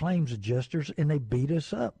outside claims adjusters, and they beat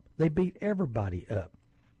us up. They beat everybody up.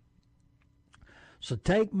 So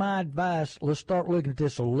take my advice. Let's start looking at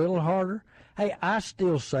this a little harder. Hey, I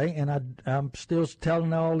still say, and I'm still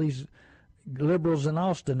telling all these liberals in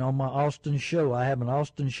Austin on my Austin show, I have an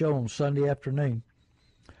Austin show on Sunday afternoon,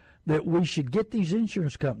 that we should get these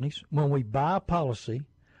insurance companies, when we buy a policy,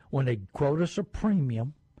 when they quote us a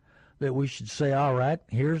premium, that we should say, all right,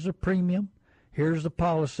 here's the premium, here's the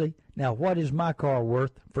policy. Now, what is my car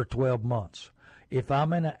worth for 12 months? If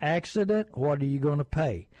I'm in an accident, what are you going to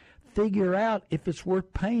pay? Figure out if it's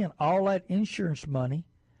worth paying all that insurance money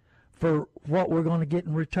for what we're going to get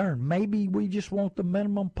in return. Maybe we just want the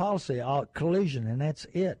minimum policy, collision, and that's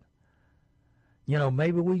it. You know,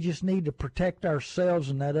 maybe we just need to protect ourselves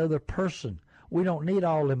and that other person. We don't need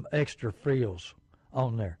all them extra frills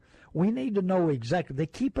on there. We need to know exactly. They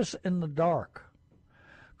keep us in the dark.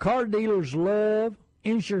 Car dealers love,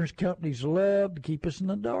 insurance companies love to keep us in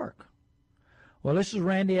the dark. Well, this is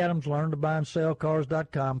Randy Adams,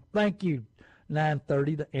 LearnToBuyAndSellCars.com. Thank you,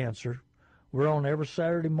 930 The Answer. We're on every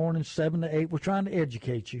Saturday morning, 7 to 8. We're trying to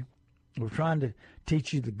educate you. We're trying to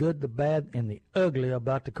teach you the good, the bad, and the ugly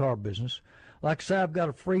about the car business. Like I said, I've got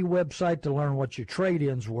a free website to learn what your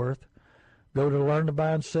trade-in's worth. Go to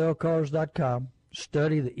LearnToBuyAndSellCars.com.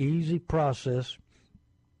 Study the easy process.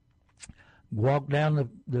 Walk down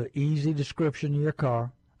the easy description of your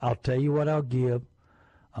car. I'll tell you what I'll give.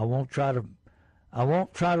 I won't try to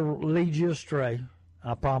lead you astray.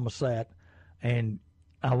 I promise that. And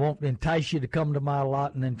I won't entice you to come to my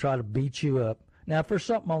lot and then try to beat you up. Now, if there's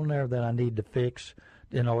something on there that I need to fix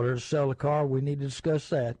in order to sell the car, we need to discuss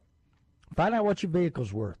that. Find out what your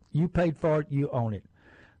vehicle's worth. You paid for it. You own it.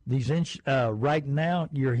 Right now,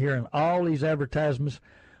 you're hearing all these advertisements.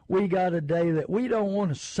 We got a day that we don't want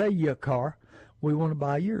to sell you a car. We want to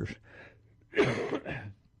buy yours.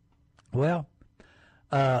 Well,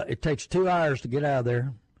 it takes 2 hours to get out of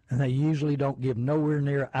there, and they usually don't give nowhere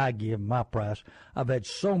near I give my price. I've had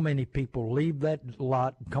so many people leave that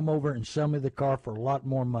lot, come over and sell me the car for a lot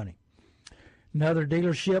more money. Another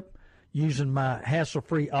dealership, using my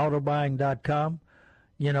hassle-free-autobuying.com.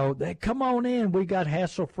 You know, they come on in. We got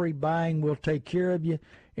hassle-free buying. We'll take care of you.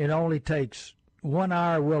 It only takes 1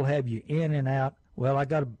 hour. We'll have you in and out. Well, I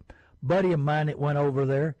got a buddy of mine that went over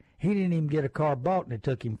there. He didn't even get a car bought, and it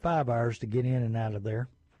took him 5 hours to get in and out of there.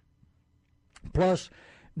 Plus,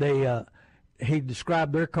 he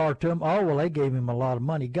described their car to him. Oh, well, they gave him a lot of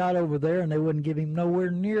money. Got over there, and they wouldn't give him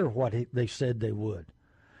nowhere near what they said they would.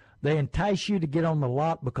 They entice you to get on the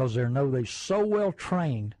lot because they know they're so well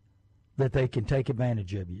trained that they can take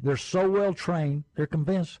advantage of you. They're so well trained, they're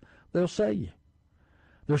convinced they'll sell you.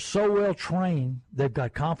 They're so well trained, they've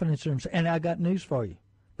got confidence in themselves. And I got news for you.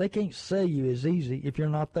 They can't sell you as easy if you're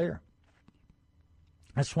not there.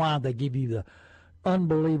 That's why they give you the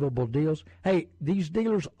unbelievable deals. Hey, these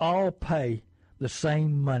dealers all pay the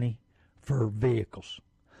same money for vehicles.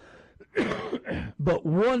 But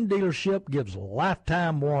one dealership gives a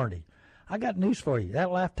lifetime warranty. I got news for you.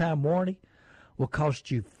 That lifetime warranty will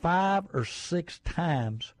cost you 5 or 6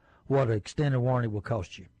 times what an extended warranty will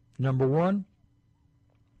cost you. Number one.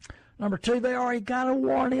 Number two, they already got a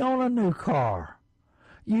warranty on a new car.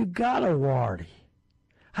 You got a warranty.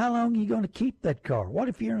 How long are you going to keep that car? What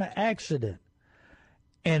if you're in an accident?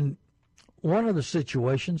 And one of the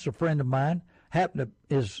situations, a friend of mine,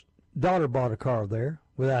 his daughter bought a car there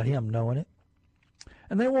without him knowing it.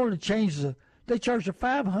 And they wanted to change they charged her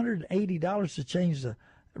 $580 to change the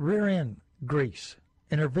rear end grease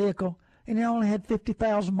in her vehicle, and it only had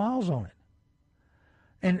 50,000 miles on it.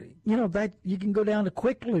 And, you know, that you can go down to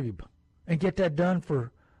Quick Lube and get that done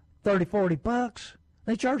for $30-40.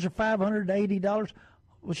 They charged her $580.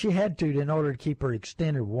 Well, she had to in order to keep her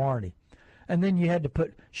extended warranty. And then she had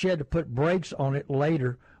to put brakes on it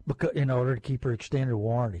later in order to keep her extended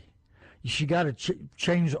warranty. She got to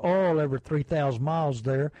change the oil every 3,000 miles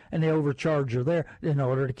there, and they overcharge her there in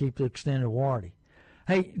order to keep the extended warranty.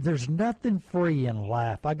 Hey, there's nothing free in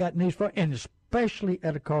life. I got news for you, and especially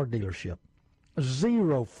at a car dealership.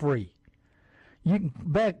 Zero free. You can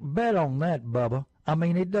bet on that, Bubba. I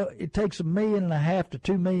mean, it takes $1.5 million to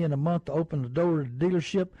 $2 million a month to open the door to the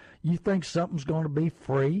dealership. You think something's going to be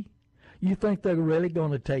free? You think they're really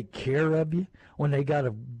going to take care of you when they got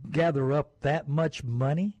to gather up that much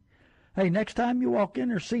money? Hey, next time you walk in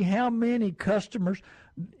there, see how many customers.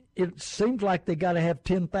 It seems like they got to have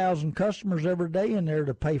 10,000 customers every day in there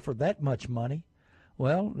to pay for that much money.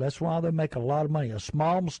 Well, that's why they make a lot of money. A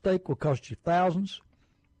small mistake will cost you thousands.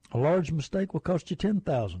 A large mistake will cost you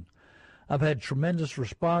 10,000. I've had tremendous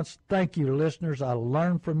response. Thank you, listeners. I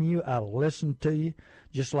learn from you. I listen to you.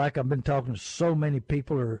 Just like I've been talking to so many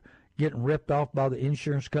people who are getting ripped off by the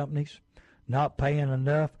insurance companies, not paying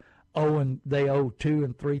enough, they owe $2,000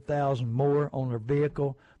 and $3,000 more on their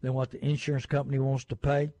vehicle than what the insurance company wants to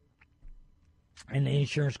pay. And the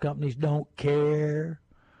insurance companies don't care.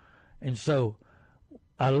 And so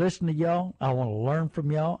I listen to y'all. I want to learn from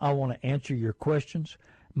y'all. I want to answer your questions.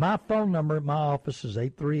 My phone number at my office is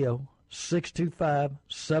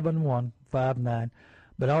 830-625-7159.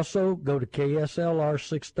 But also go to KSLR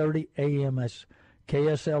 630 AM. That's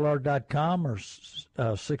KSLR.com or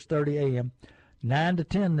 630 AM. 9 to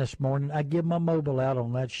 10 this morning, I give my mobile out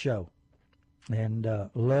on that show. And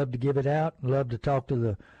love to give it out. Love to talk to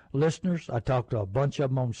the listeners. I talk to a bunch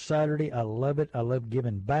of them on Saturday. I love it. I love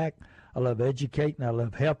giving back. I love educating. I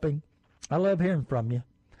love helping. I love hearing from you.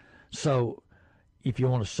 So if you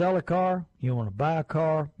want to sell a car, you want to buy a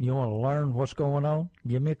car, you want to learn what's going on,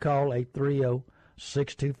 give me a call,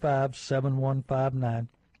 830-625-7159.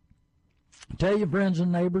 Tell your friends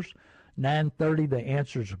and neighbors, 930, The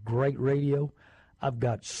Answer's great radio. I've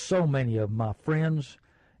got so many of my friends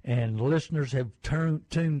and listeners have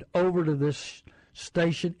tuned over to this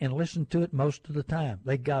station and listened to it most of the time.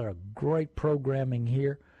 They got a great programming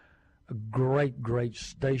here, a great, great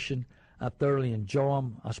station. I thoroughly enjoy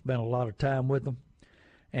them. I spend a lot of time with them.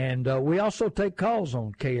 And we also take calls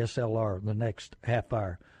on KSLR the next half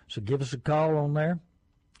hour. So give us a call on there.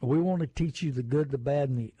 We want to teach you the good, the bad,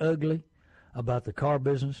 and the ugly about the car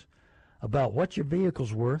business, about what your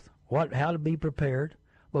vehicle's worth, how to be prepared,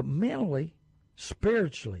 but mentally,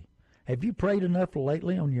 spiritually. Have you prayed enough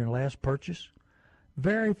lately on your last purchase?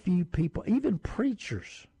 Very few people, even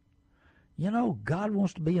preachers. You know, God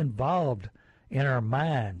wants to be involved in our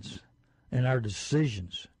minds and our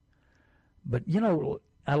decisions. But, you know,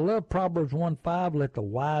 I love Proverbs 1:5, let the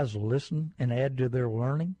wise listen and add to their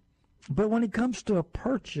learning. But when it comes to a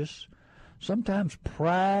purchase, sometimes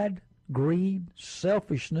pride, greed,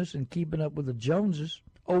 selfishness, and keeping up with the Joneses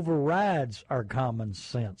overrides our common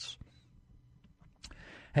sense.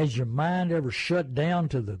 Has your mind ever shut down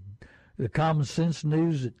to the common sense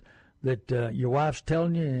news that your wife's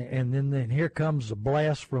telling you, and then here comes a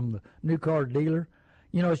blast from the new car dealer?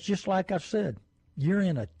 You know, it's just like I said. You're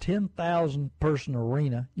in a 10,000-person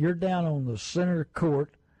arena. You're down on the center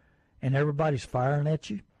court, and everybody's firing at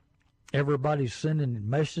you. Everybody's sending a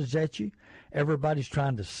message at you. Everybody's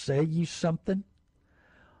trying to sell you something.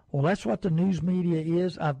 Well, that's what the news media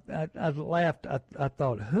is. I laughed. I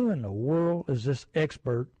thought, who in the world is this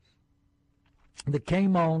expert that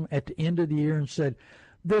came on at the end of the year and said,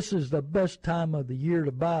 this is the best time of the year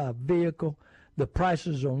to buy a vehicle. The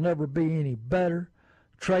prices will never be any better.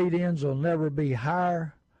 Trade-ins will never be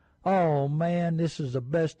higher. Oh, man, this is the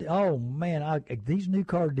best. Oh, man, these new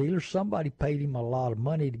car dealers, somebody paid him a lot of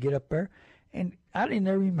money to get up there. And I didn't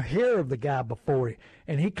ever even hear of the guy before.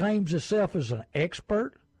 And he claims himself as an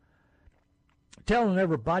expert, telling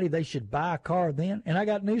everybody they should buy a car then. And I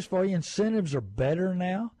got news for you. Incentives are better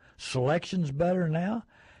now. Selection's better now.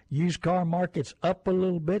 Used car market's up a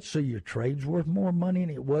little bit, so your trade's worth more money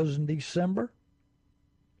than it was in December.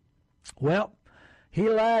 Well, he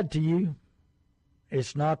lied to you.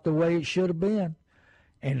 It's not the way it should have been.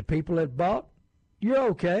 And the people that bought, you're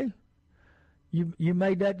okay. You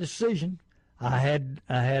made that decision. I had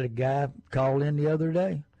a guy call in the other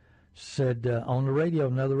day, said on the radio,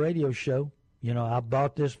 another radio show, you know, I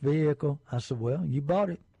bought this vehicle. I said, well, you bought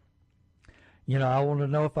it. You know, I want to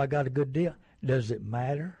know if I got a good deal. Does it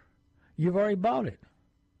matter? You've already bought it.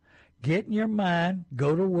 Get in your mind,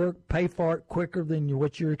 go to work, pay for it quicker than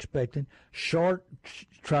what you're expecting. Try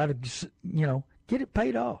to, you know, get it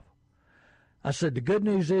paid off. I said, the good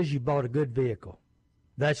news is you bought a good vehicle.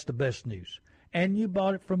 That's the best news. And you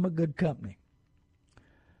bought it from a good company.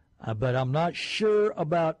 But I'm not sure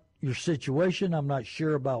about your situation. I'm not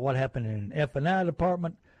sure about what happened in an F&I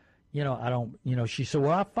department. You know, I don't, you know, she said,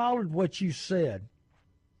 well, I followed what you said.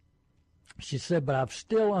 She said, but I'm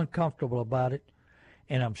still uncomfortable about it.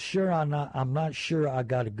 And I'm not sure I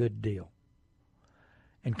got a good deal.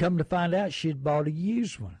 And come to find out, she had bought a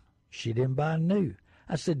used one. She didn't buy new.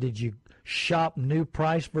 I said, did you shop new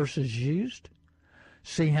price versus used?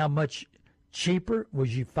 See how much cheaper?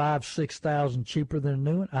 Was you $5,000-$6,000 cheaper than a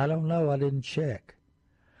new one? I don't know. I didn't check.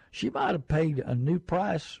 She might have paid a new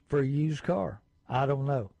price for a used car. I don't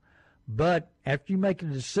know. But after you make a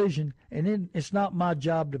decision, and then it's not my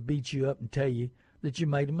job to beat you up and tell you that you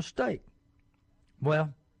made a mistake.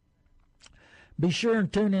 Well, be sure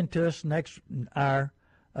and tune in to us next hour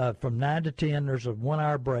from 9 to 10. There's a 1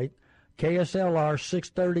 hour break. KSLR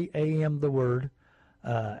 630 AM, The Word.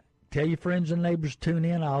 Tell your friends and neighbors tune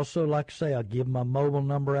in. I also, like I say, I'll give my mobile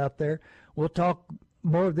number out there. We'll talk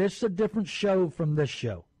more. This is a different show from this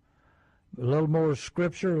show. A little more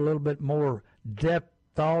scripture, a little bit more depth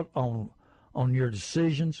thought on your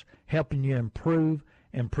decisions, helping you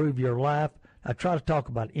improve your life. I try to talk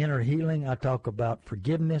about inner healing. I talk about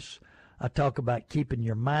forgiveness. I talk about keeping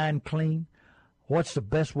your mind clean. What's the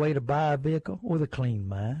best way to buy a vehicle? With a clean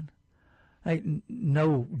mind. Ain't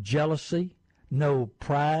no jealousy, no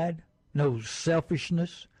pride, no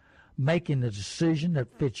selfishness, making a decision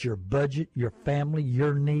that fits your budget, your family,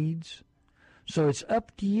 your needs. So it's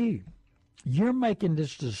up to you. You're making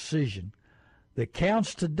this decision that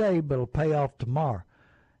counts today but will pay off tomorrow.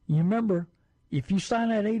 You remember, if you sign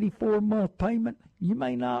that 84-month payment, you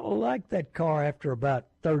may not like that car after about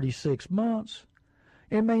 36 months.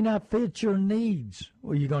 It may not fit your needs.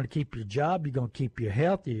 Well, you're going to keep your job, you're going to keep your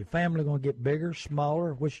health, your family going to get bigger,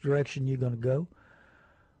 smaller, which direction you're going to go.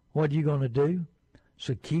 What are you going to do?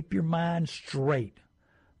 So keep your mind straight.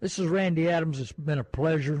 This is Randy Adams. It's been a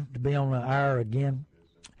pleasure to be on the hour again.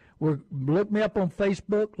 Look me up on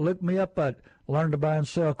Facebook. Look me up at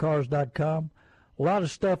learntobuyandSellCars.com. A lot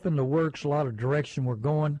of stuff in the works, a lot of direction we're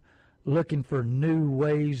going, looking for new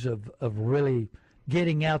ways of really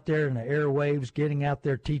getting out there in the airwaves, getting out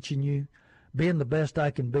there teaching you, being the best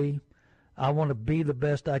I can be. I want to be the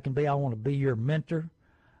best I can be. I want to be your mentor.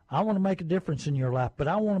 I want to make a difference in your life, but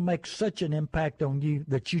I want to make such an impact on you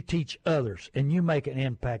that you teach others and you make an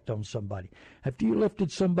impact on somebody. Have you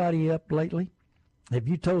lifted somebody up lately? Have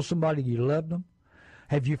you told somebody you loved them?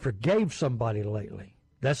 Have you forgave somebody lately?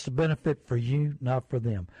 That's the benefit for you, not for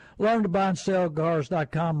them.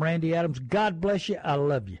 LearnToBuyAndSellCars.com. Randy Adams, God bless you. I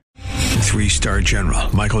love you. 3-star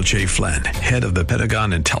General Michael J. Flynn, head of the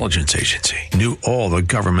Pentagon Intelligence Agency, knew all the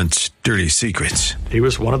government's dirty secrets. He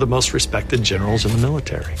was one of the most respected generals in the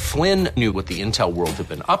military. Flynn knew what the intel world had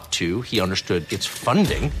been up to. He understood its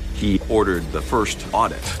funding. He ordered the first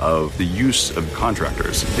audit of the use of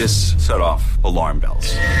contractors. This set off alarm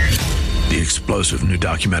bells. The explosive new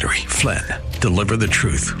documentary, Flynn, Deliver the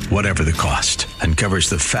Truth, Whatever the Cost, uncovers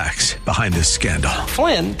the facts behind this scandal.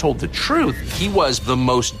 Flynn told the truth. He was the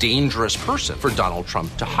most dangerous person for Donald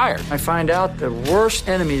Trump to hire. I find out the worst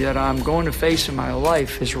enemy that I'm going to face in my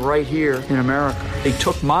life is right here in America. They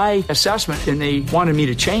took my assessment and they wanted me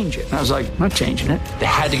to change it. And I was like, I'm not changing it. They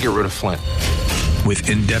had to get rid of Flynn.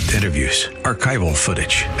 With in-depth interviews, archival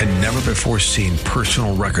footage, and never-before-seen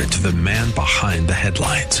personal records of the man behind the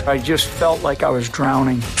headlines. I just felt like I was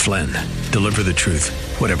drowning. Flynn, Deliver the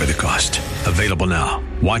Truth, Whatever the Cost. Available now.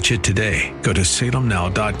 Watch it today. Go to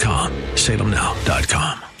salemnow.com.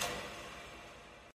 salemnow.com.